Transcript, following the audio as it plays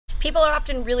People are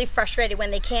often really frustrated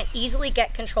when they can't easily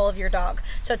get control of your dog.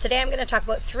 So today I'm going to talk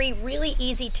about 3 really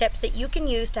easy tips that you can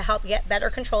use to help get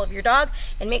better control of your dog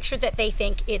and make sure that they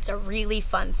think it's a really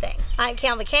fun thing. I'm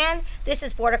Kayl McCann. This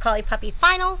is Border Collie Puppy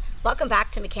Final. Welcome back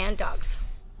to McCann Dogs.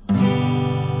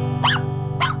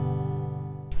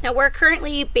 Now we're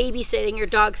currently babysitting or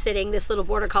dog sitting this little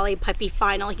Border Collie Puppy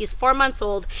Final. He's 4 months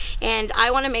old and I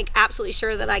want to make absolutely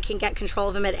sure that I can get control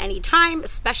of him at any time,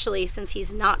 especially since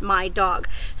he's not my dog.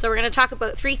 So we're going to talk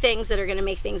about 3 things that are going to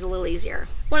make things a little easier.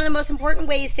 One of the most important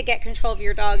ways to get control of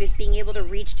your dog is being able to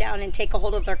reach down and take a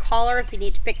hold of their collar if you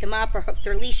need to pick them up or hook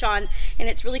their leash on. And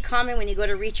it's really common when you go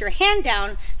to reach your hand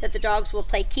down that the dogs will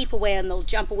play keep away and they'll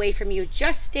jump away from you,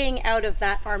 just staying out of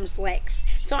that arm's length.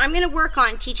 So I'm going to work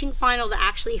on teaching Final to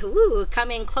actually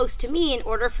come in close to me in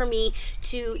order for me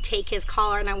to take his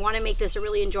collar, and I want to make this a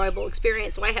really enjoyable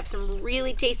experience. So I have some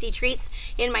really tasty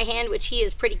treats in my hand, which he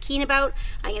is pretty keen about.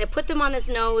 I'm going to put them on his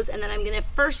nose, and then I'm going to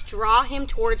first draw him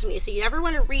towards me. So you never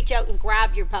want to reach out and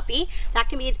grab your puppy. That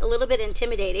can be a little bit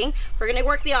intimidating. We're going to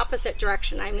work the opposite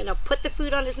direction. I'm going to put the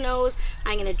food on his nose.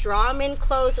 I'm going to draw him in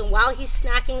close, and while he's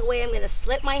snacking away, I'm going to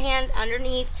slip my hand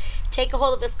underneath, take a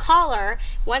hold of his collar.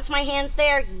 Once my hand's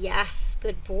there, yes,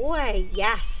 good boy,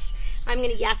 yes. I'm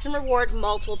going to yes and reward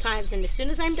multiple times, and as soon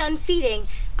as I'm done feeding,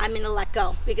 I'm going to let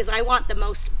go because I want the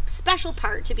most special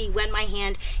part to be when my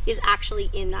hand is actually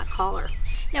in that collar.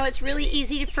 Now it's really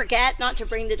easy to forget not to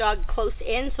bring the dog close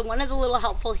in, so one of the little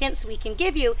helpful hints we can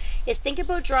give you is think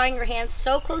about drawing your hand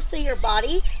so close to your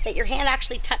body that your hand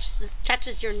actually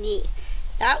touches your knee.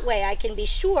 That way I can be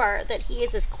sure that he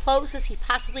is as close as he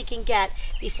possibly can get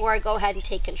before I go ahead and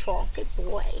take control. Good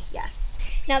boy, yes.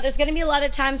 Now there's going to be a lot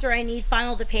of times where I need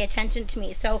Final to pay attention to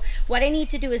me. So what I need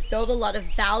to do is build a lot of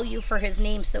value for his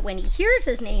name so that when he hears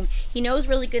his name, he knows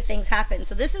really good things happen.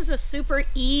 So this is a super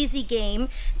easy game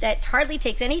that hardly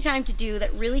takes any time to do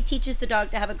that really teaches the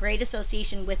dog to have a great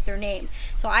association with their name.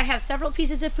 So I have several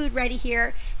pieces of food ready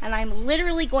here, and I'm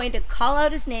literally going to call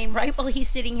out his name right while he's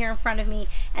sitting here in front of me,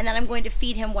 and then I'm going to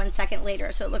feed him 1 second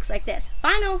later. So it looks like this.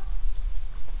 Final.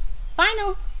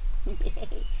 Final.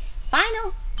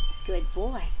 Final. Good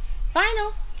boy.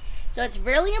 Final. So it's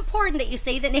really important that you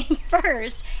say the name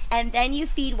first and then you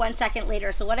feed 1 second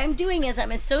later. So what I'm doing is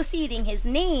I'm associating his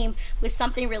name with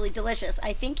something really delicious.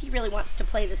 I think he really wants to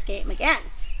play this game again.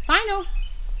 Final.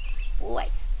 Boy.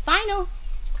 Final.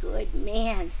 Good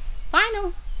man.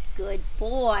 Final. Good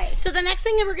boy. So the next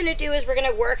thing that we're going to do is we're going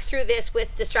to work through this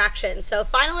with distraction. So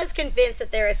Final is convinced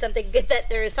that there is something good, that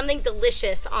there is something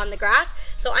delicious on the grass.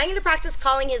 So I'm going to practice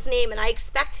calling his name, and I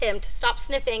expect him to stop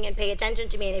sniffing and pay attention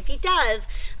to me. And if he does,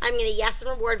 I'm going to yes and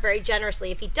reward very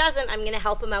generously. If he doesn't, I'm going to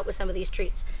help him out with some of these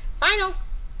treats. Final.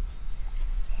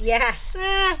 Yes.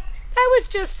 That was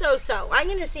just so-so. I'm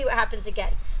going to see what happens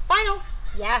again. Final.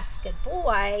 Yes. Good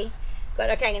boy. Good.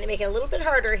 Okay, I'm going to make it a little bit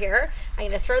harder here. I'm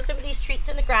going to throw some of these treats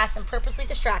in the grass and purposely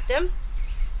distract him.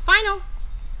 Final.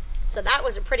 So that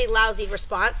was a pretty lousy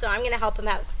response, so I'm going to help him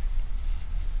out.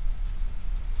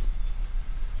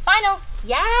 Final.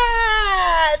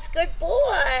 Yes, good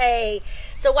boy.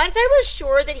 So once I was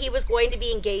sure that he was going to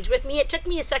be engaged with me, it took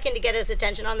me a second to get his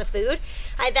attention on the food.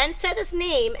 I then said his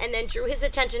name and then drew his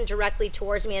attention directly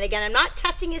towards me. And again, I'm not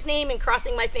testing his name and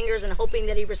crossing my fingers and hoping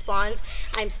that he responds.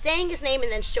 I'm saying his name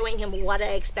and then showing him what I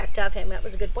expect of him. That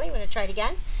was a good boy. You want to try it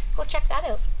again? Go check that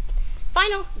out.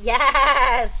 Final.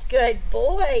 Yes, good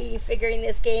boy. You figuring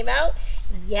this game out?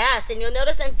 Yes, and you'll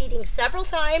notice I'm feeding several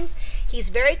times. He's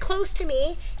very close to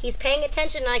me. He's paying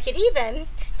attention, and I could even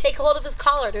take a hold of his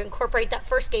collar to incorporate that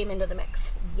first game into the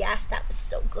mix. Yes, that was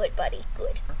so good, buddy.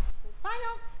 Good.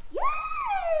 Final.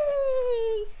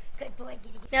 Yay! Good boy,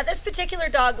 Giddy. Now this particular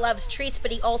dog loves treats, but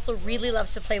he also really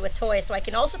loves to play with toys. So I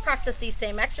can also practice these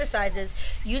same exercises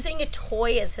using a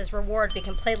toy as his reward. We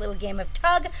can play a little game of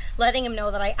tug, letting him know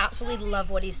that I absolutely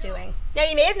love what he's doing. Now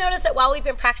you may have noticed that while we've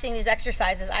been practicing these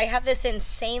exercises, I have this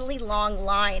insanely long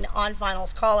line on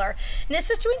Final's collar. And this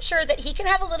is to ensure that he can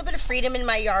have a little bit of freedom in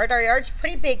my yard. Our yard's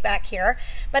pretty big back here,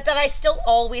 but that I still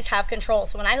always have control.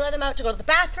 So when I let him out to go to the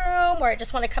bathroom, or I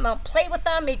just want to come out and play with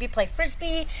them, maybe play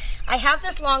frisbee, I have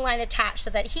this long line attached so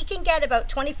that he can get about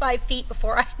 25 feet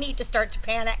before I need to start to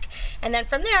panic. And then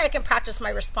from there I can practice my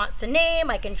response to name,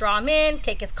 I can draw him in,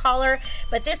 take his collar,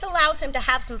 but this allows him to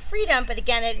have some freedom, but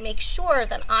again it makes sure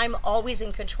that I'm always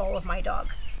in control of my dog.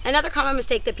 Another common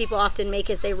mistake that people often make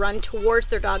is they run towards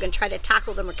their dog and try to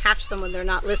tackle them or catch them when they're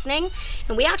not listening.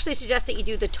 And we actually suggest that you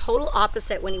do the total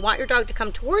opposite. When you want your dog to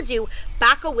come towards you,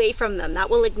 back away from them.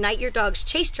 That will ignite your dog's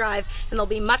chase drive and they'll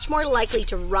be much more likely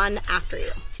to run after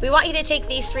you. We want you to take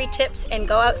these 3 tips and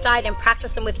go outside and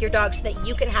practice them with your dog so that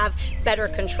you can have better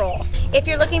control. If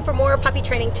you're looking for more puppy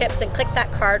training tips, then click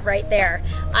that card right there.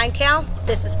 I'm Kayl.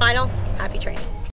 This is Final. Happy training.